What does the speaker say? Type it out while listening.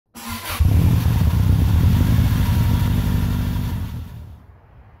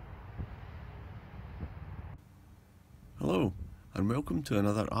welcome to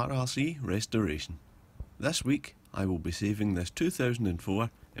another RRC Restoration. This week I will be saving this 2004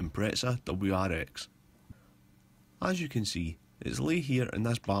 Impreza WRX. As you can see, it's lay here in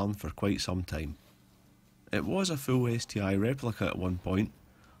this barn for quite some time. It was a full STi replica at one point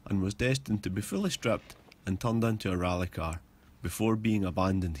and was destined to be fully stripped and turned into a rally car before being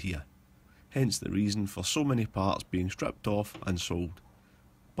abandoned here, hence the reason for so many parts being stripped off and sold.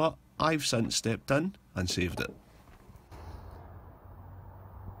 But I've since stepped in and saved it.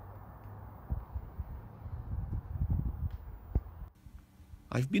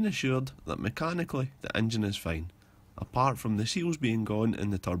 I've been assured that mechanically the engine is fine, apart from the seals being gone in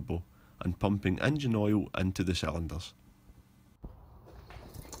the turbo and pumping engine oil into the cylinders.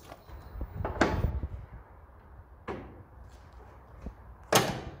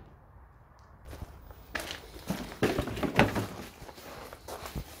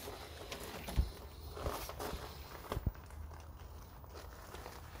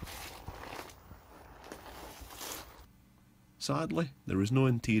 Sadly, there was no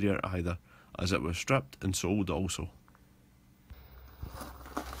interior either, as it was stripped and sold also.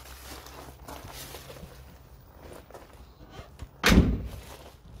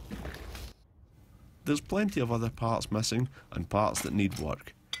 There's plenty of other parts missing and parts that need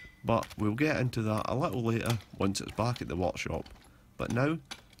work, but we'll get into that a little later once it's back at the workshop. But now,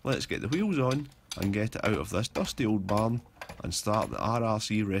 let's get the wheels on and get it out of this dusty old barn and start the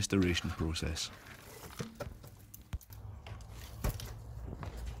RRC restoration process.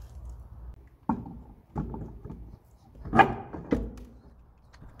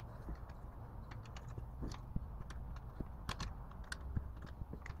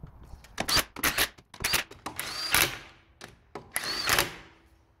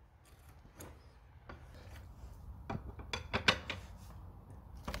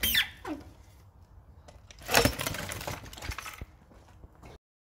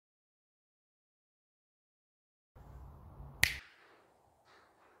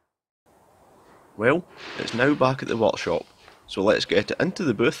 Well, it's now back at the workshop, so let's get it into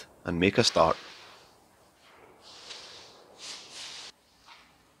the booth and make a start.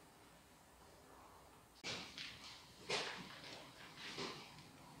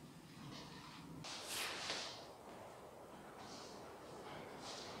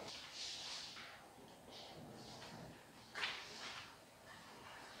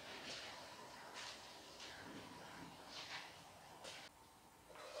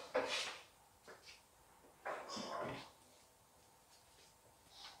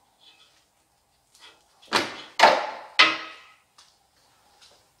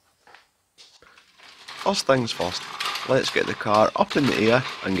 First things first, let's get the car up in the air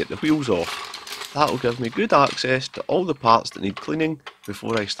and get the wheels off. That'll give me good access to all the parts that need cleaning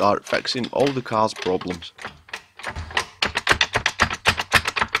before I start fixing all the car's problems.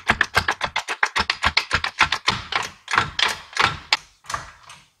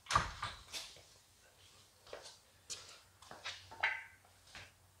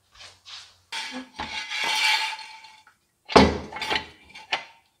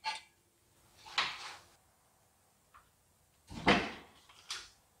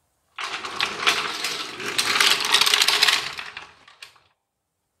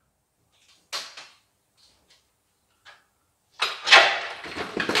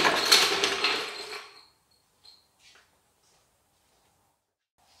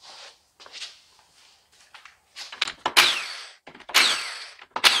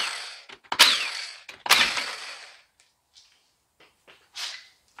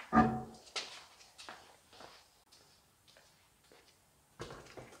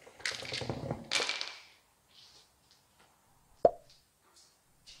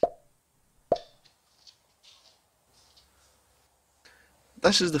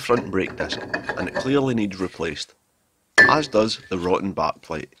 This is the front brake disc, and it clearly needs replaced, as does the rotten back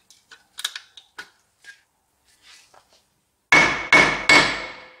plate.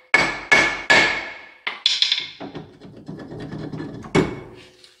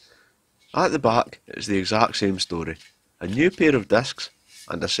 At the back, it's the exact same story. A new pair of discs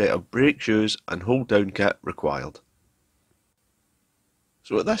and a set of brake shoes and hold down kit required.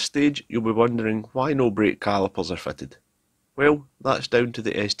 So at this stage you'll be wondering why no brake calipers are fitted. Well, that's down to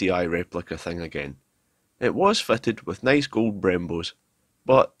the STi replica thing again. It was fitted with nice gold Brembos,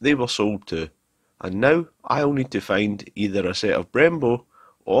 but they were sold too, and now I'll need to find either a set of Brembo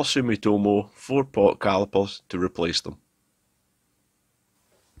or Sumitomo 4-pot calipers to replace them.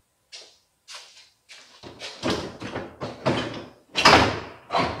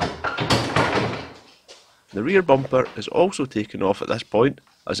 The rear bumper is also taken off at this point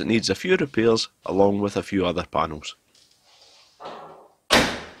as it needs a few repairs along with a few other panels.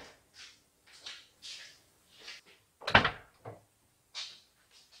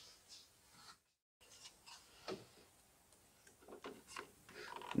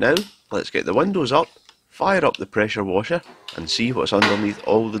 Now let's get the windows up, fire up the pressure washer and see what's underneath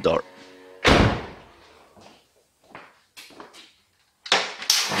all the dirt.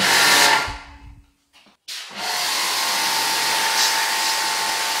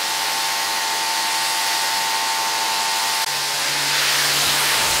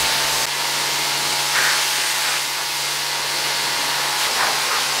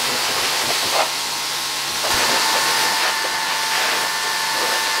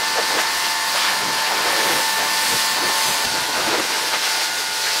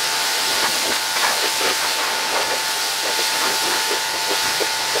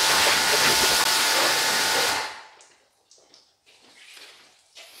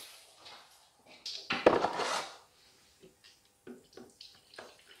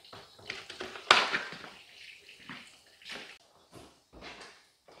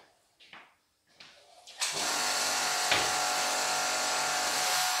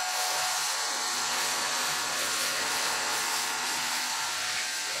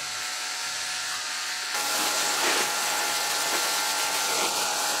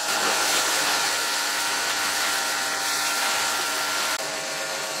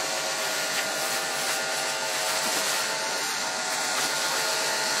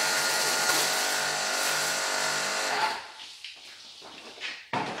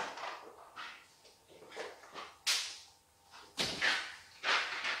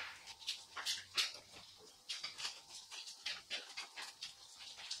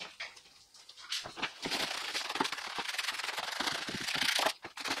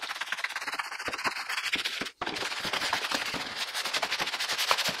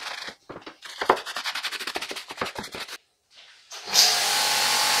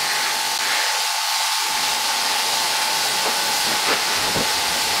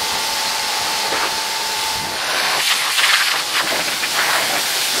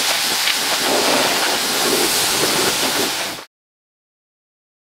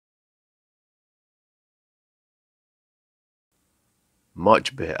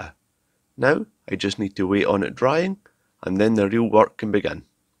 Much better. Now I just need to wait on it drying and then the real work can begin.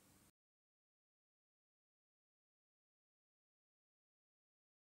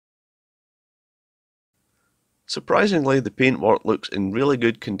 Surprisingly, the paintwork looks in really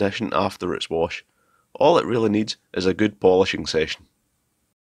good condition after its wash. All it really needs is a good polishing session.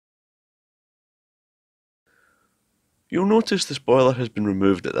 You'll notice the spoiler has been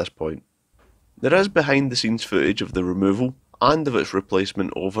removed at this point. There is behind the scenes footage of the removal and of its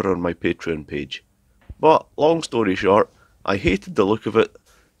replacement over on my Patreon page. But long story short, I hated the look of it,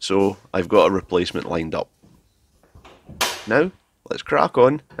 so I've got a replacement lined up. Now, let's crack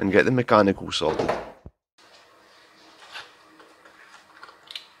on and get the mechanicals sorted.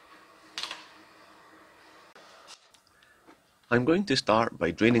 I'm going to start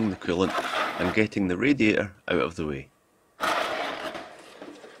by draining the coolant and getting the radiator out of the way.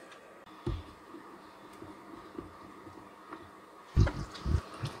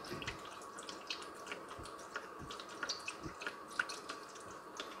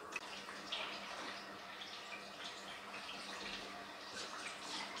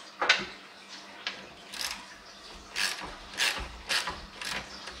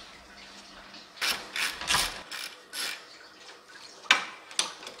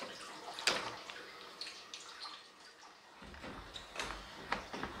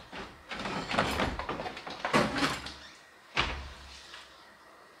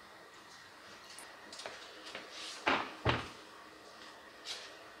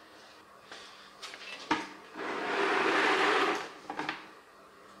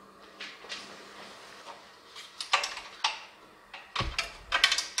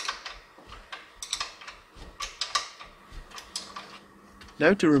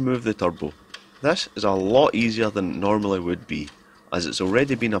 Now to remove the turbo. This is a lot easier than it normally would be, as it's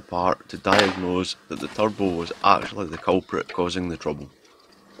already been apart to diagnose that the turbo was actually the culprit causing the trouble.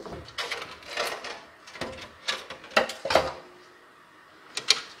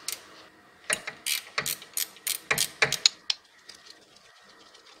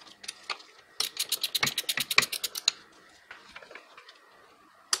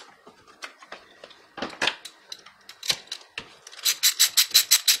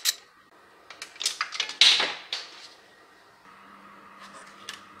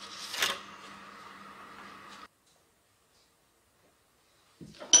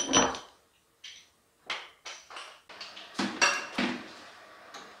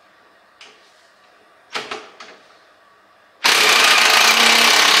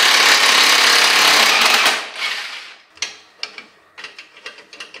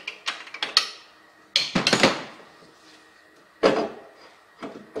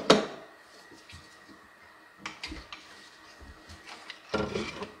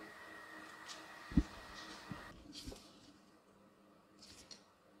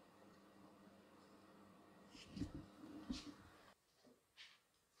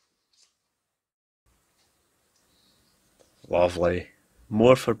 Lovely.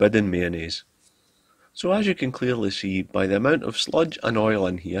 More forbidden mayonnaise. So as you can clearly see by the amount of sludge and oil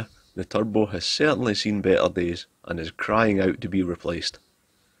in here, the turbo has certainly seen better days and is crying out to be replaced.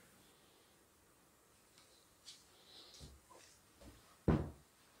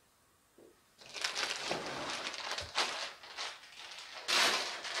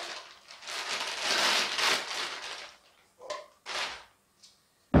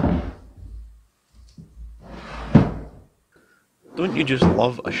 Don't you just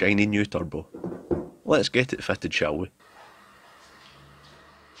love a shiny new turbo? Let's get it fitted, shall we?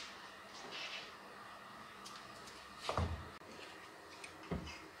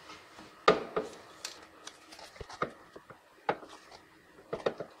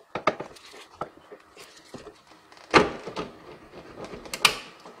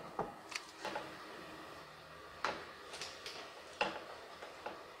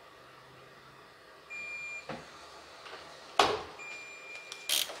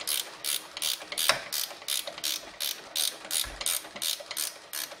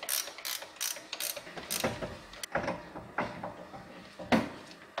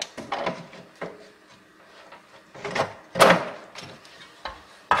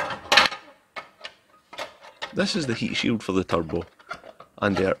 This is the heat shield for the turbo,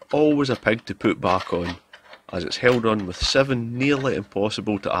 and they are always a pig to put back on, as it's held on with 7 nearly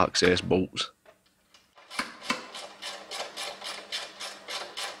impossible to access bolts.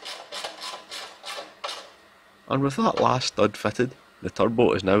 And with that last stud fitted, the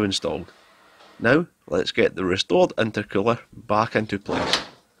turbo is now installed. Now let's get the restored intercooler back into place.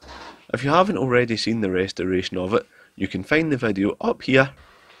 If you haven't already seen the restoration of it, you can find the video up here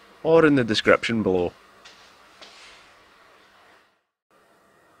or in the description below.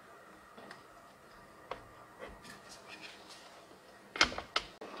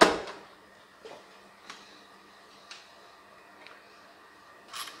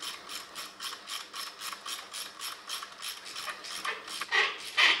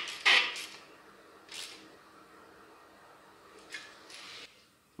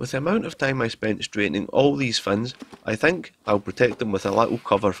 With the amount of time I spent straightening all these fins, I think I'll protect them with a little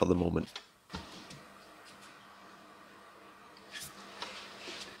cover for the moment.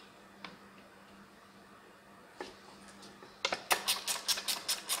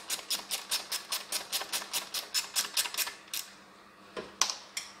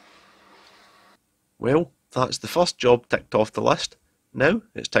 Well, that's the first job ticked off the list. Now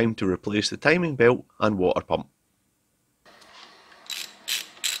it's time to replace the timing belt and water pump.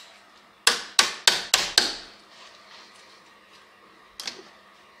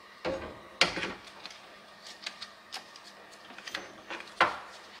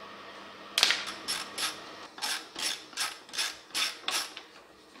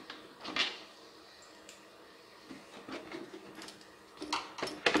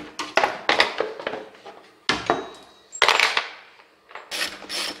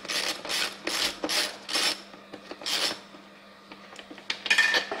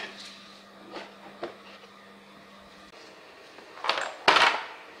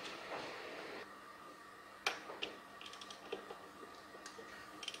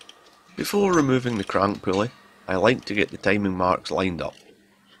 Before removing the crank pulley, I like to get the timing marks lined up.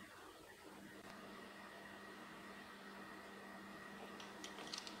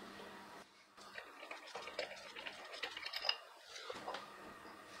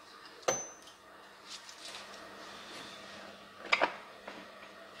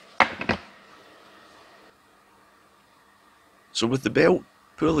 So with the belt,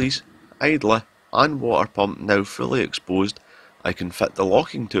 pulleys, idler and water pump now fully exposed, I can fit the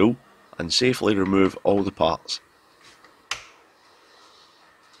locking tool and safely remove all the parts.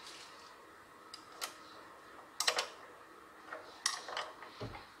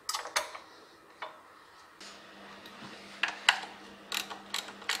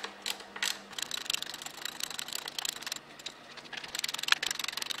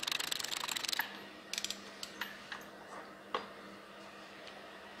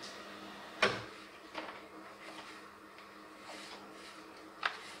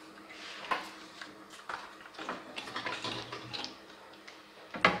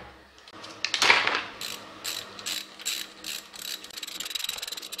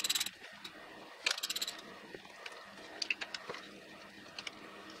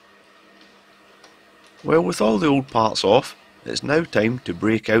 Well, with all the old parts off, it's now time to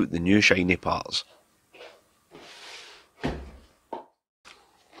break out the new shiny parts.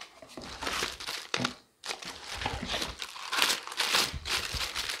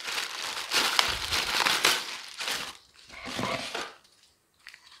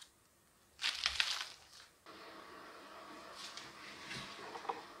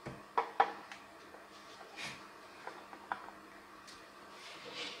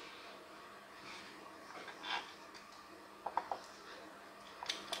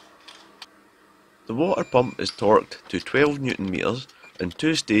 The water pump is torqued to 12 Newton meters in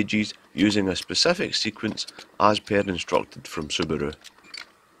 2 stages using a specific sequence as per instructed from Subaru.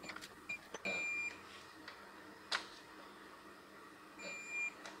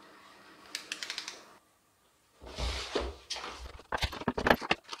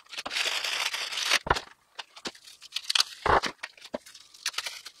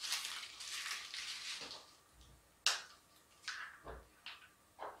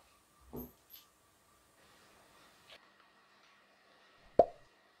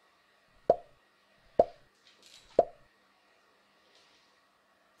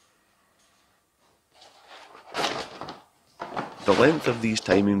 The length of these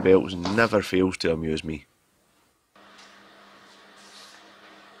timing belts never fails to amuse me.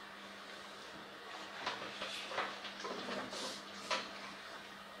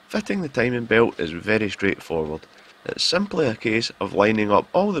 Fitting the timing belt is very straightforward. It's simply a case of lining up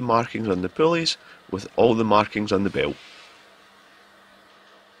all the markings on the pulleys with all the markings on the belt.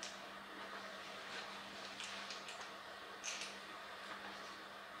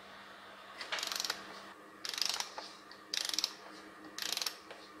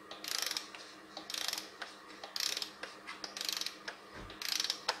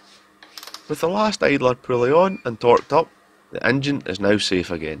 With the last idler pulley on and torqued up, the engine is now safe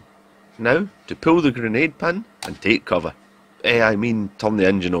again. Now, to pull the grenade pin and take cover. I mean turn the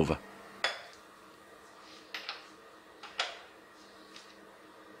engine over.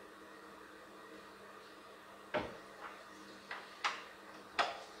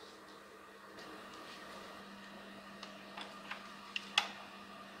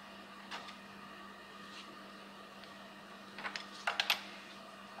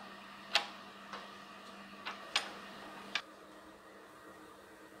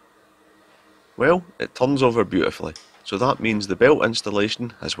 Well, it turns over beautifully, so that means the belt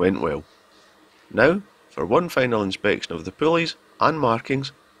installation has went well. Now, for one final inspection of the pulleys and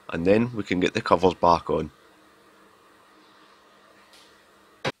markings, and then we can get the covers back on.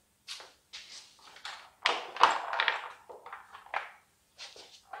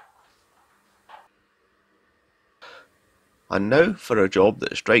 And now for a job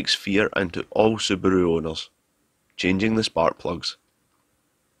that strikes fear into all Subaru owners: changing the spark plugs.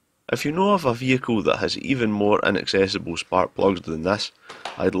 If you know of a vehicle that has even more inaccessible spark plugs than this,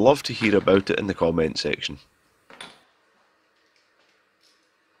 I'd love to hear about it in the comment section.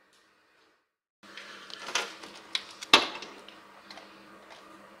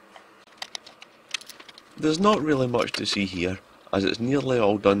 There's not really much to see here, as it's nearly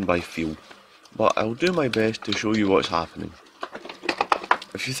all done by feel, but I'll do my best to show you what's happening.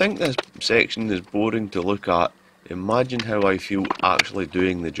 If you think this section is boring to look at, imagine how I feel actually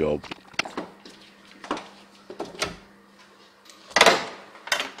doing the job.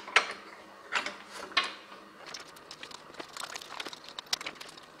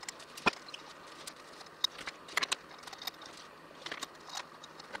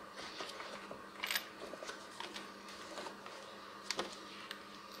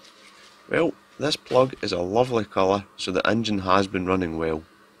 Well, this plug is a lovely colour, so the engine has been running well,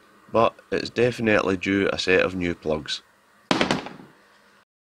 but it's definitely due a set of new plugs.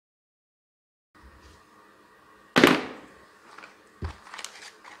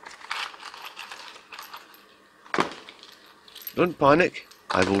 Don't panic,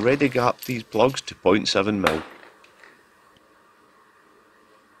 I've already gapped these plugs to 0.7mm.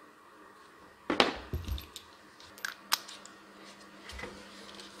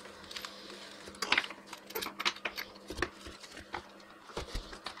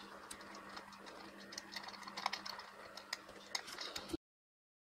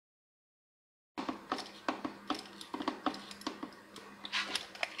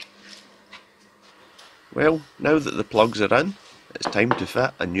 Well, now that the plugs are in, it's time to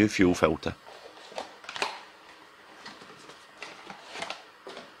fit a new fuel filter.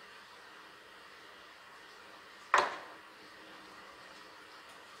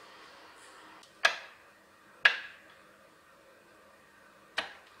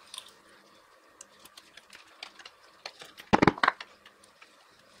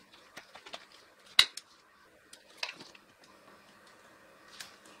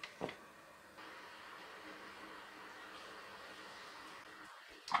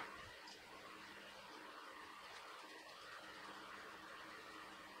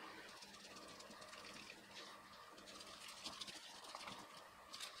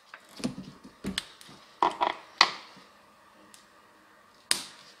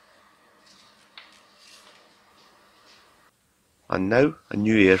 And now a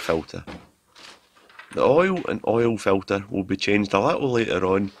new air filter. The oil and oil filter will be changed a little later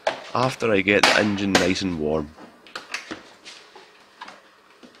on, after I get the engine nice and warm.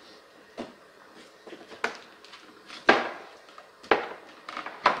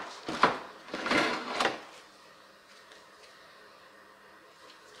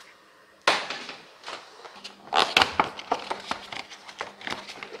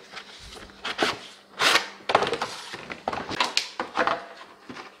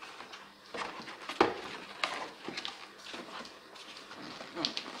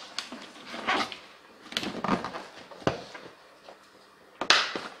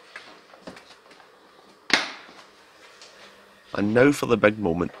 And now for the big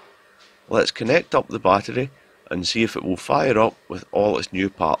moment. Let's connect up the battery and see if it will fire up with all its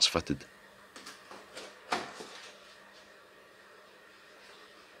new parts fitted.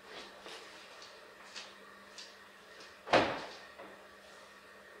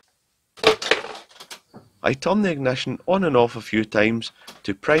 I turn the ignition on and off a few times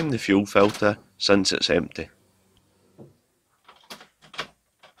to prime the fuel filter since it's empty.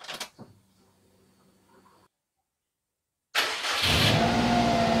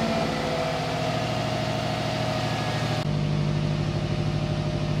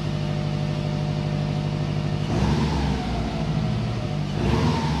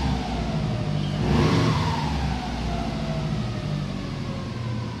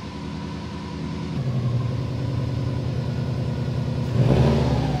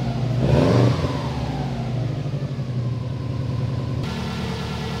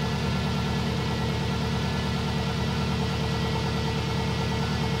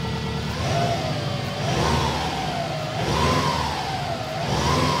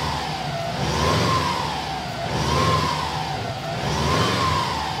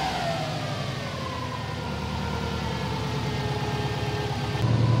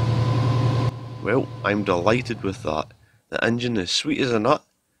 Well, I'm delighted with that. The engine is sweet as a nut.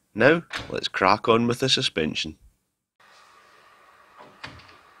 Now, let's crack on with the suspension.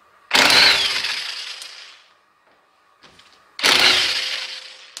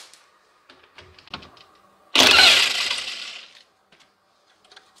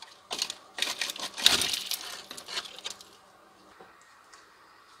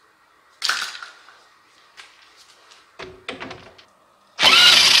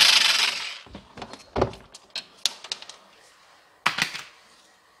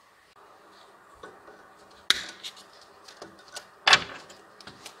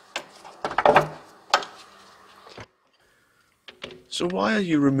 So why are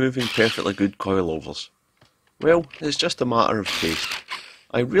you removing perfectly good coilovers? Well, it's just a matter of taste.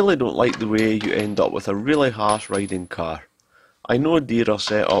 I really don't like the way you end up with a really harsh riding car. I know dearer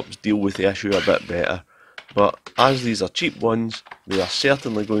setups deal with the issue a bit better, but as these are cheap ones, they are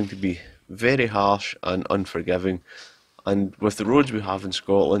certainly going to be very harsh and unforgiving, and with the roads we have in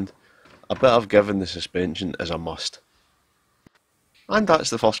Scotland, a bit of giving the suspension is a must. And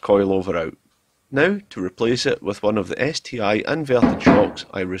that's the first coilover out. Now to replace it with one of the STi inverted shocks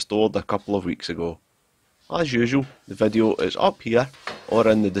I restored a couple of weeks ago. As usual, the video is up here or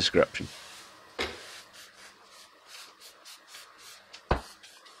in the description.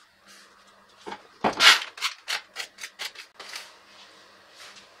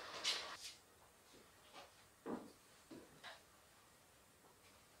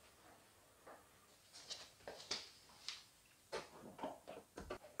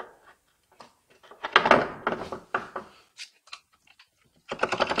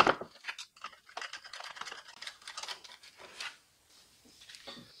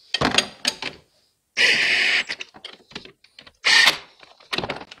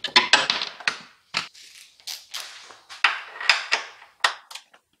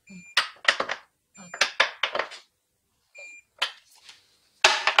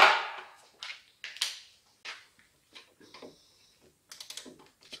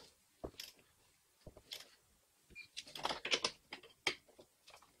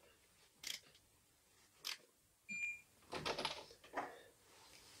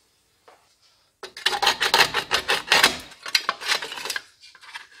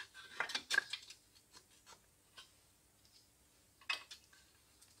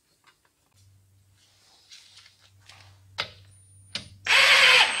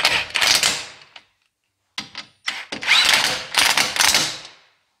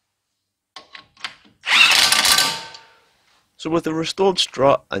 So with the restored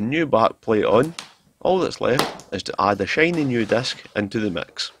strut and new back plate on, all that's left is to add a shiny new disc into the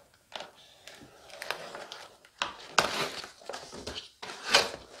mix.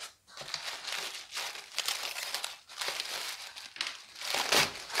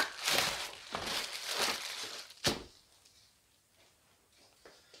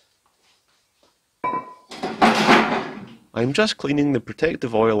 I'm just cleaning the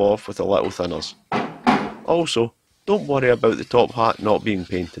protective oil off with a little thinners. Also, don't worry about the top hat not being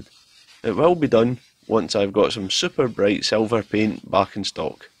painted. It will be done once I've got some super bright silver paint back in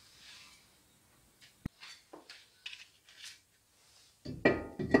stock.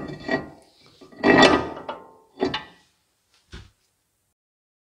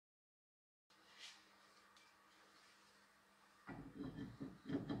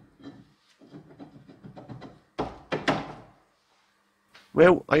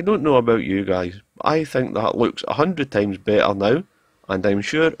 Well, I don't know about you guys, but I think that looks 100 times better now, and I'm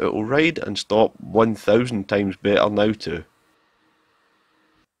sure it will ride and stop 1000 times better now too.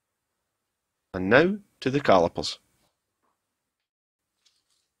 And now to the calipers.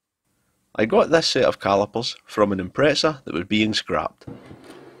 I got this set of calipers from an Impreza that was being scrapped.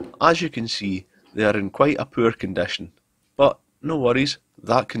 As you can see, they are in quite a poor condition, but no worries,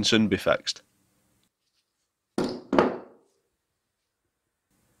 that can soon be fixed.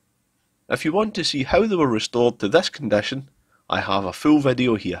 If you want to see how they were restored to this condition, I have a full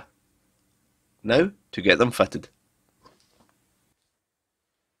video here. Now to get them fitted.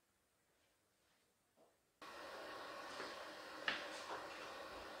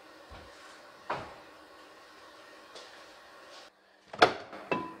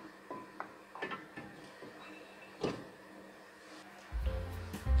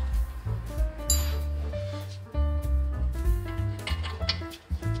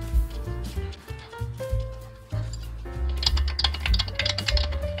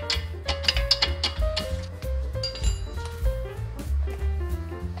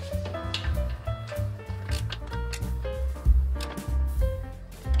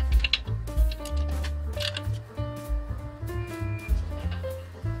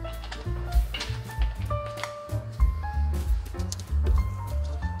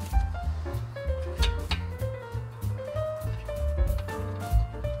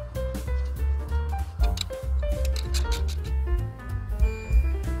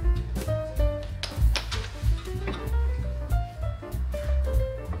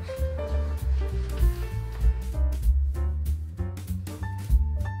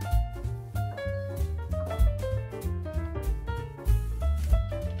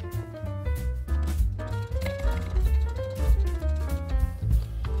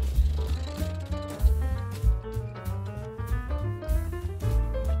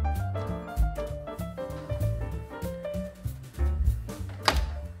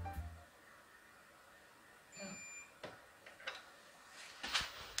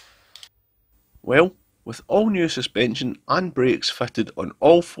 Well, with all new suspension and brakes fitted on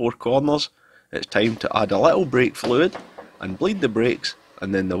all four corners, it's time to add a little brake fluid and bleed the brakes,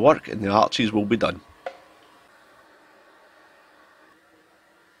 and then the work in the arches will be done.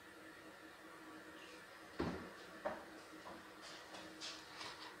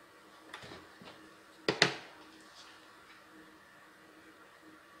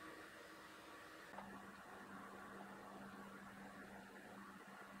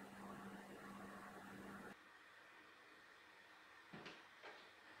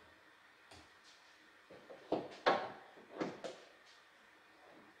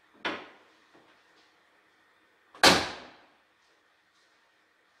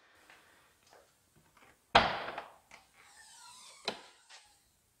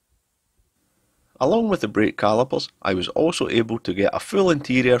 Along with the brake calipers, I was also able to get a full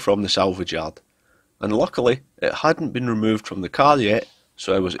interior from the salvage yard, and luckily it hadn't been removed from the car yet,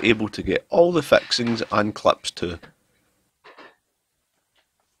 so I was able to get all the fixings and clips too.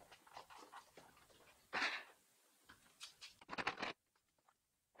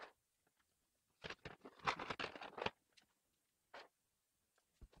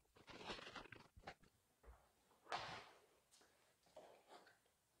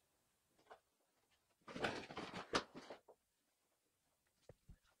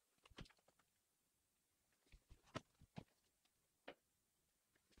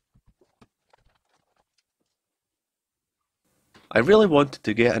 I really wanted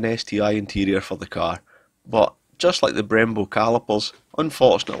to get an STi interior for the car, but just like the Brembo calipers,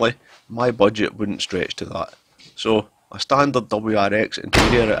 unfortunately my budget wouldn't stretch to that, so a standard WRX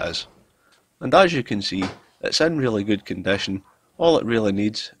interior it is. And as you can see, it's in really good condition. All it really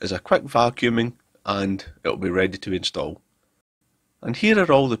needs is a quick vacuuming and it'll be ready to install. And here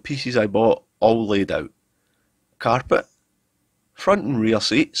are all the pieces I bought all laid out. Carpet, front and rear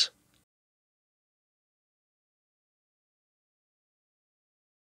seats,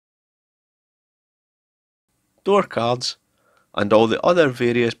 door cards, and all the other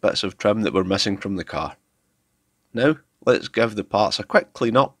various bits of trim that were missing from the car. Now let's give the parts a quick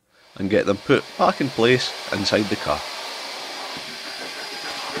clean up and get them put back in place inside the car.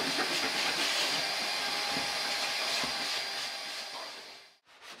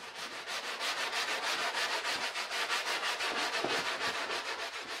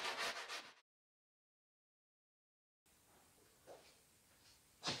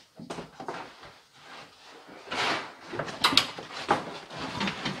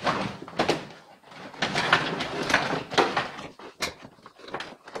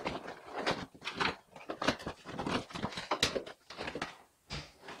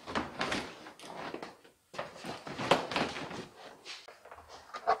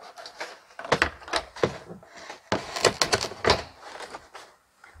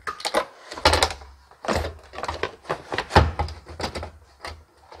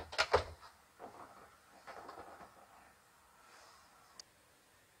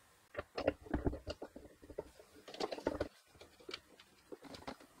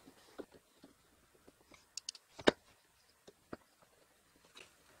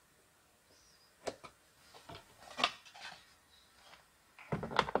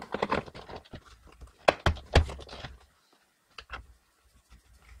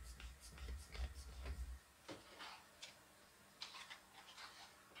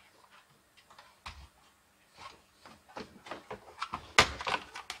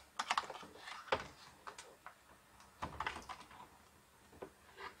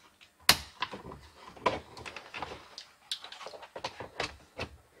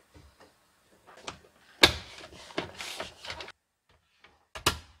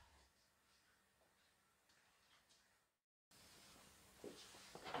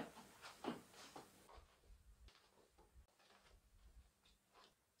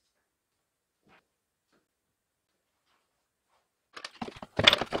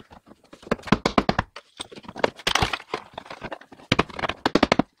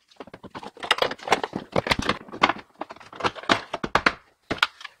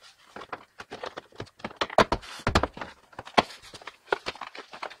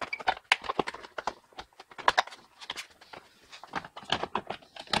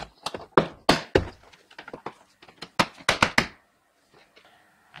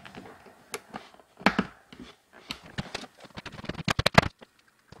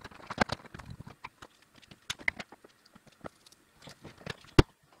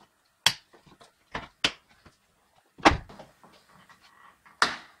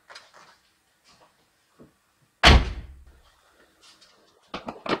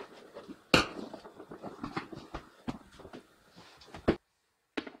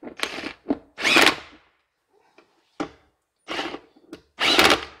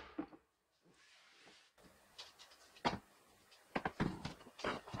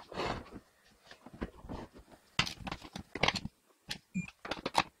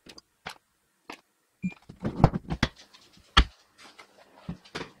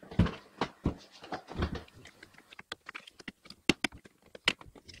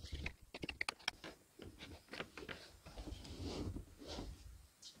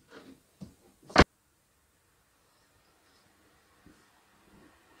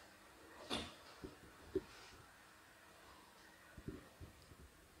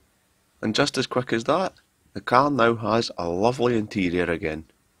 And just as quick as that, the car now has a lovely interior again.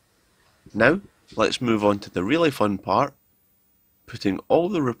 Now, let's move on to the really fun part, putting all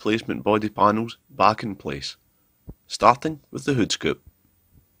the replacement body panels back in place, starting with the hood scoop.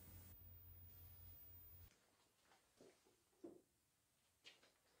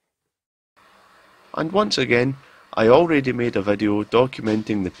 And once again, I already made a video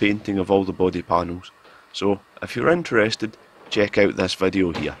documenting the painting of all the body panels, so if you're interested, check out this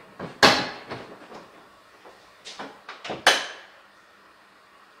video here.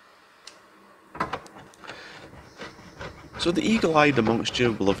 So the eagle-eyed amongst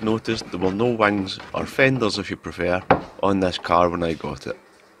you will have noticed there were no wings, or fenders if you prefer, on this car when I got it.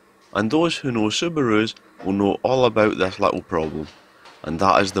 And those who know Subarus will know all about this little problem, and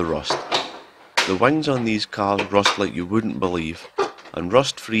that is the rust. The wings on these cars rust like you wouldn't believe, and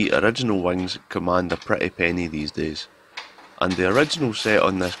rust-free original wings command a pretty penny these days. And the original set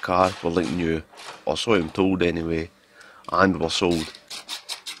on this car were like new, or so I'm told anyway, and were sold.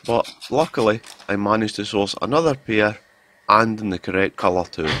 But luckily I managed to source another pair, and in the correct colour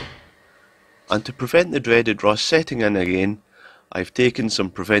too. And to prevent the dreaded rust setting in again, I've taken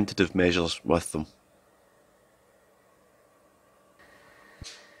some preventative measures with them.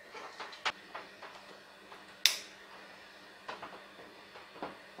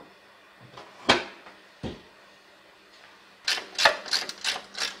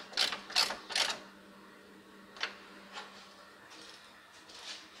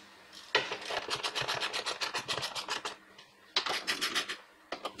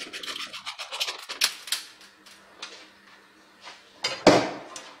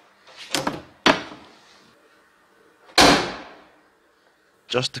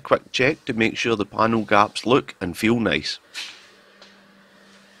 Just a quick check to make sure the panel gaps look and feel nice.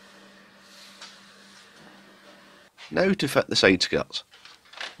 Now to fit the side skirts,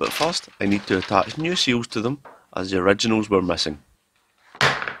 but first I need to attach new seals to them as the originals were missing.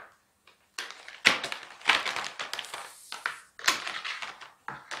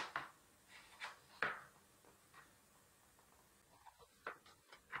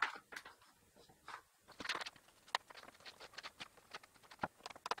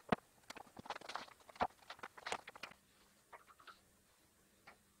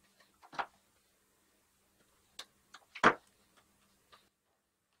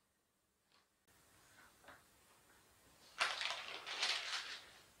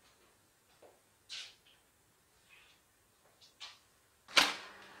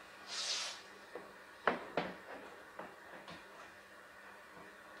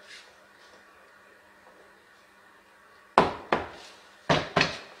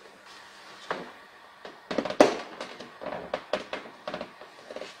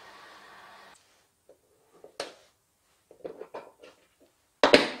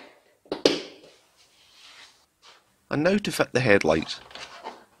 And now to fit the headlights.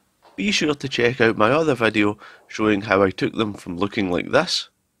 Be sure to check out my other video showing how I took them from looking like this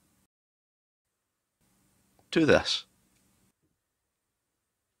to this.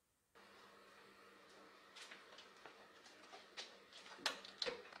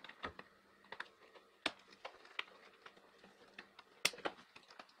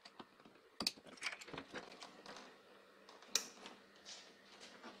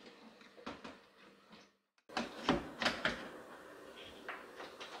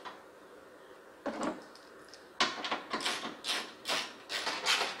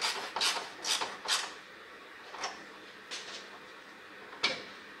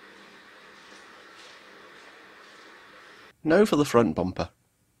 Now for the front bumper.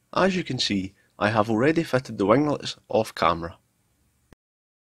 As you can see, I have already fitted the winglets off camera.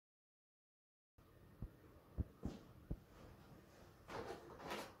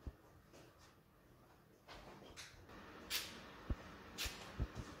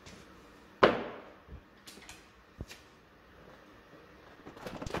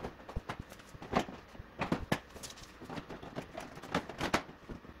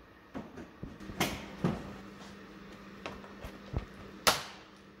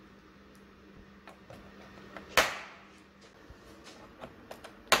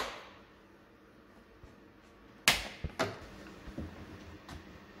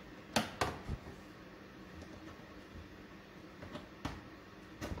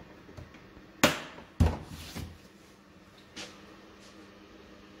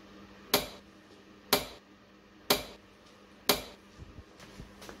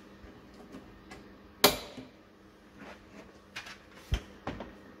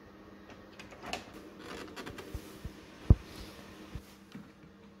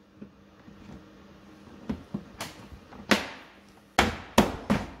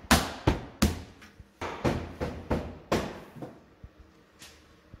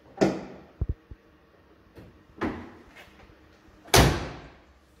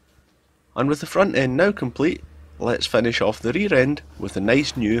 And with the front end now complete, let's finish off the rear end with a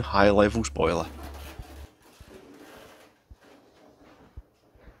nice new high level spoiler.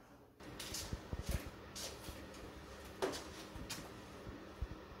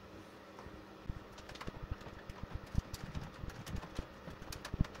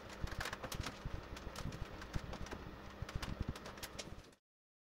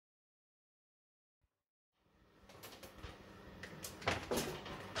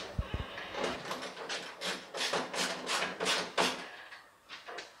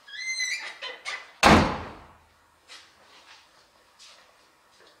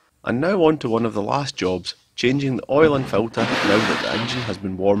 And now on to one of the last jobs, changing the oil and filter now that the engine has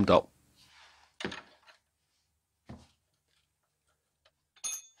been warmed up.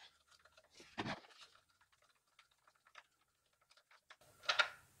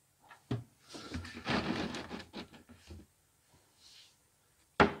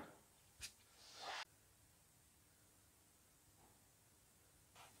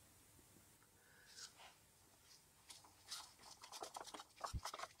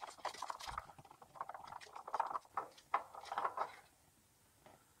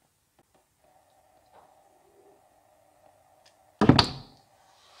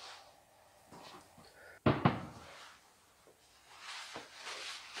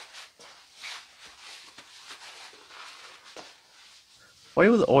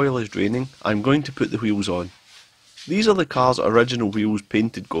 While the oil is draining, I'm going to put the wheels on. These are the car's original wheels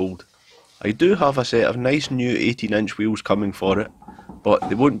painted gold. I do have a set of nice new 18-inch wheels coming for it, but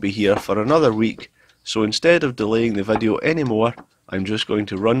they won't be here for another week, so instead of delaying the video anymore, I'm just going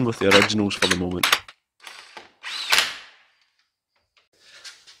to run with the originals for the moment.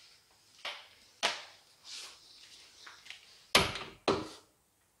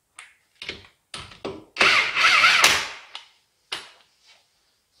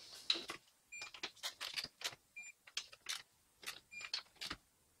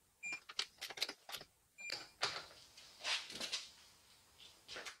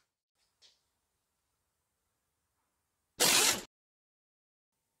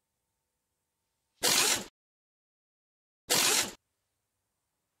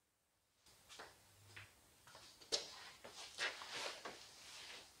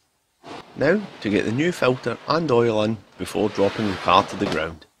 Now to get the new filter and oil in before dropping the car to the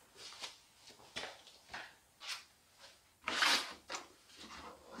ground.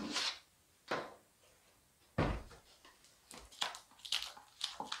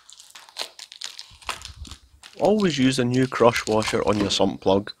 Always use a new crush washer on your sump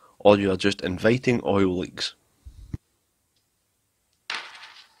plug, or you are just inviting oil leaks.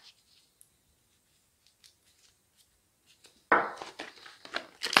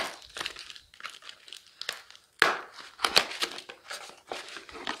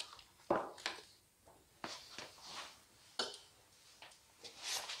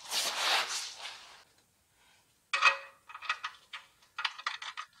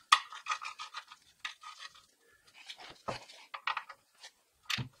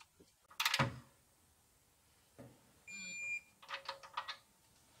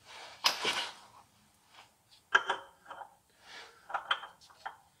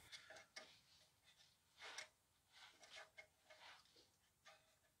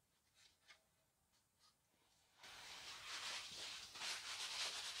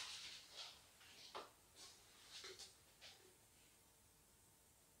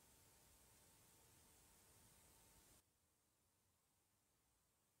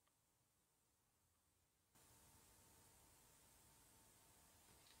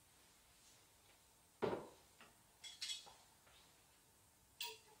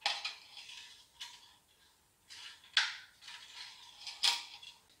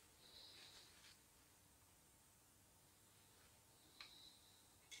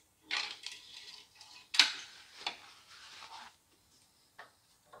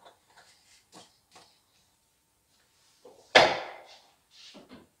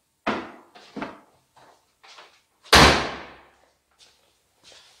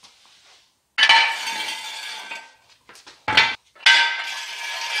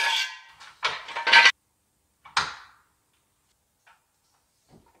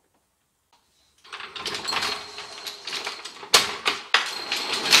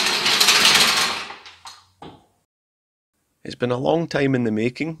 It's been a long time in the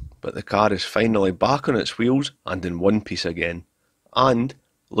making, but the car is finally back on its wheels and in one piece again, and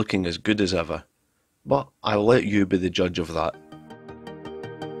looking as good as ever. But I'll let you be the judge of that.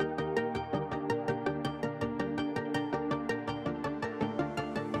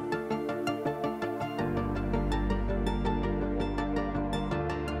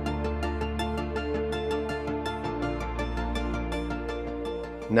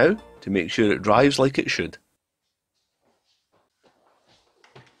 Now to make sure it drives like it should.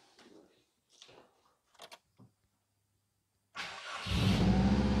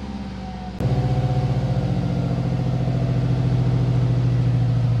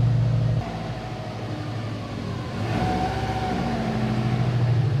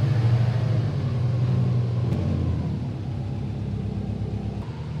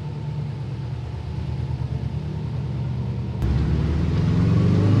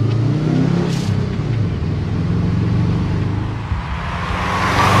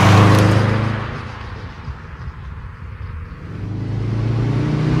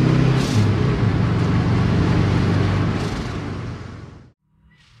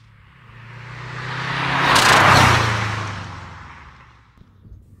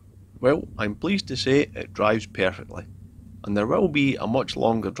 Well, I'm pleased to say it drives perfectly, and there will be a much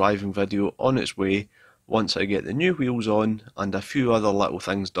longer driving video on its way once I get the new wheels on and a few other little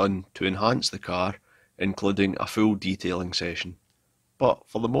things done to enhance the car, including a full detailing session. But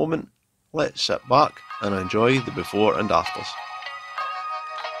for the moment, let's sit back and enjoy the before and afters.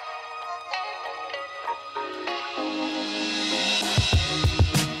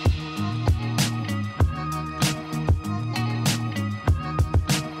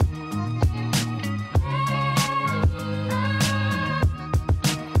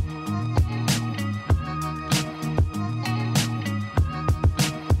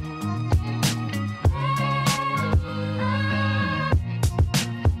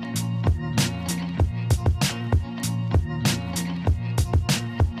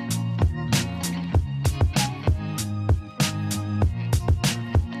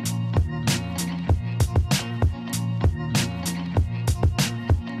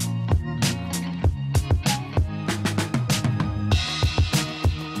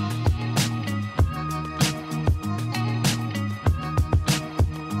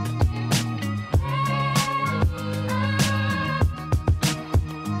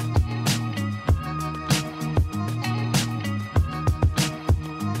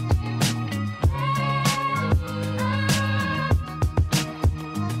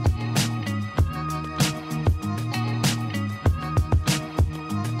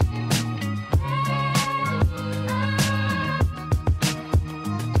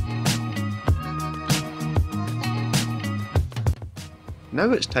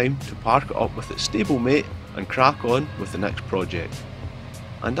 Now it's time to park it up with its stablemate and crack on with the next project.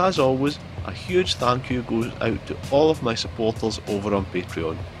 And as always, a huge thank you goes out to all of my supporters over on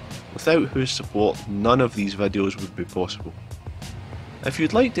Patreon, without whose support none of these videos would be possible. If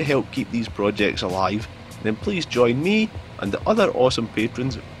you'd like to help keep these projects alive, then please join me and the other awesome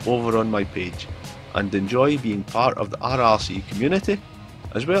patrons over on my page, and enjoy being part of the RRC community,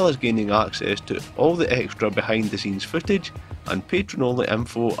 as well as gaining access to all the extra behind the scenes footage and patron only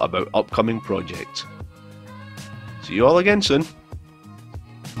info about upcoming projects. See you all again soon.